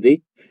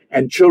community,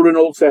 and children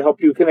also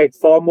help you connect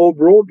far more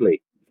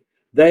broadly.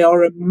 They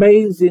are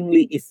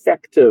amazingly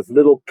effective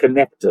little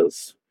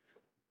connectors.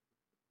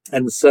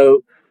 And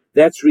so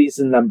that's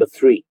reason number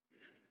 3,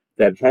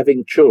 that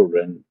having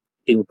children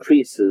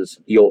increases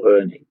your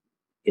earning,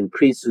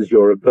 increases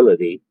your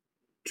ability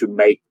to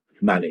make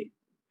money.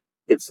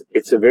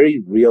 It's a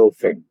very real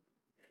thing.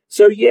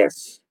 So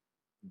yes,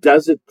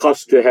 does it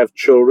cost to have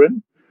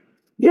children?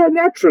 Yeah,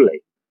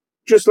 naturally.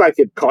 Just like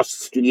it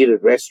costs to eat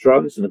at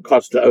restaurants and it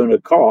costs to own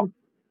a car.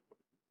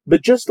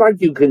 But just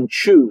like you can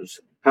choose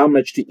how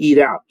much to eat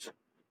out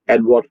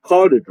and what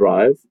car to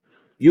drive,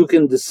 you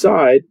can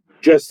decide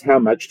just how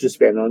much to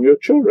spend on your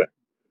children.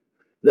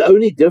 The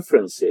only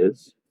difference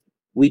is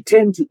we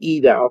tend to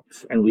eat out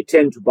and we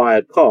tend to buy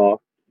a car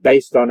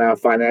based on our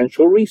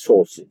financial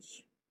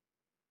resources.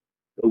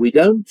 But we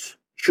don't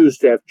choose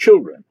to have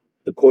children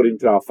according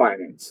to our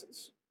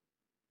finances.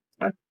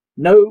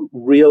 No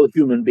real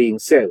human being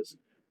says,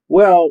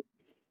 well,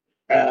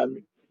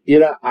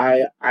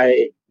 I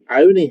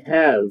only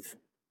have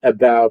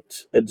about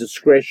a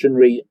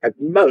discretionary,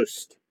 at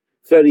most,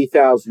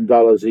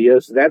 $30,000 a year.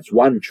 So that's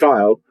one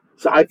child.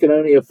 So I can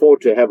only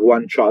afford to have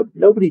one child.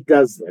 Nobody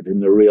does that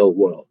in the real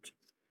world.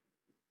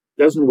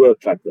 It doesn't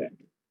work like that.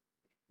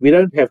 We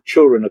don't have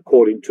children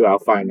according to our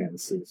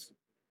finances.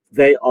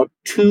 They are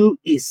too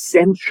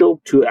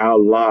essential to our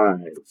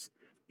lives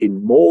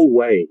in more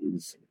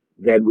ways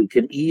than we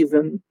can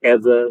even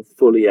ever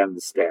fully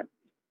understand.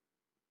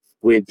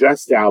 We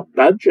adjust our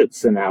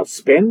budgets and our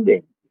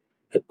spending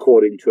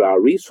according to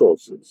our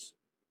resources,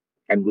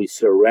 and we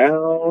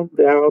surround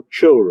our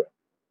children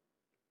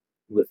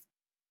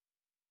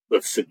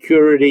with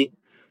security,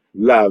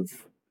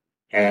 love,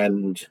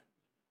 and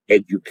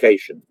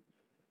education.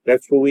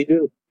 That's what we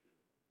do.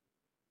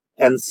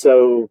 And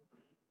so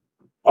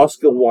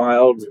Oscar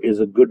Wilde is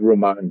a good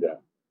reminder.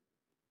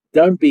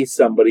 Don't be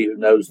somebody who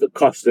knows the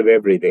cost of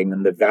everything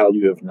and the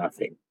value of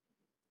nothing.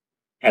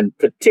 And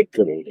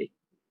particularly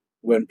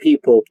when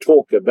people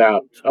talk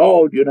about,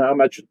 do you know how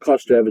much it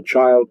costs to have a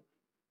child?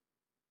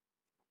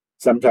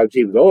 Sometimes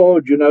people, oh,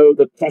 do you know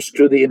the cost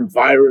to the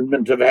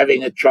environment of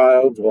having a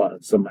child, or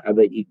some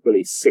other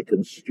equally sick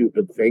and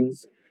stupid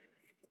things.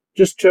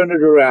 Just turn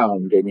it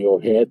around in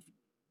your head.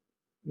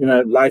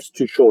 Life's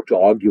too short to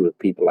argue with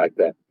people like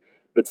that.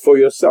 But for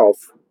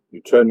yourself,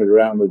 you turn it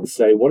around and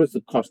say, what is the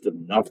cost of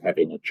not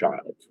having a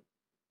child?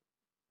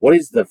 What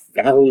is the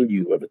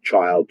value of a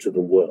child to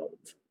the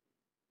world?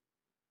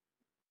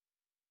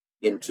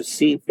 And to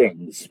see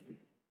things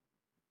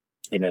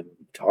in an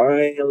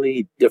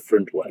entirely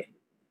different way.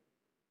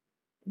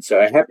 And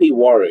so a happy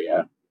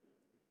warrior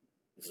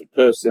is a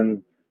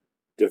person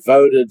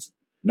devoted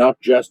not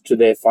just to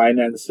their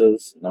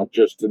finances, not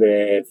just to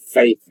their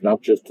faith,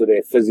 not just to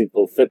their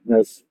physical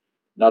fitness,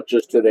 not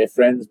just to their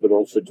friends, but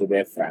also to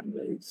their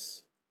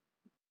families.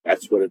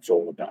 That's what it's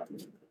all about.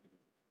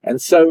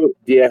 And so,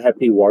 dear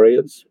happy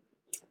warriors,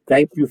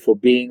 thank you for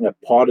being a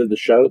part of the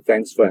show.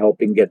 Thanks for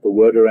helping get the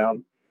word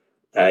around.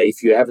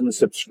 If you haven't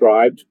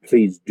subscribed,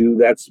 please do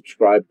that.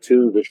 Subscribe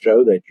to the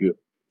show that you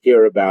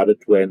hear about it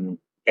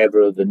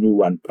whenever the new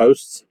one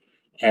posts.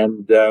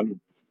 And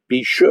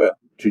be sure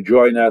to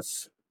join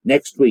us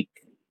next week.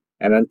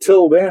 And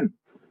until then,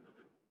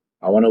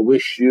 I want to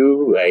wish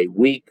you a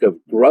week of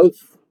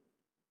growth,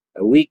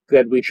 a week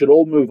that we should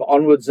all move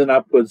onwards and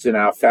upwards in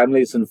our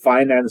families and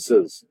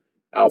finances,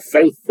 our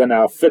faith and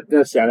our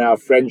fitness and our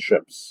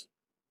friendships.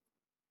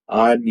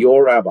 I'm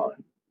your rabbi.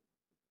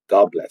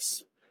 God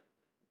bless.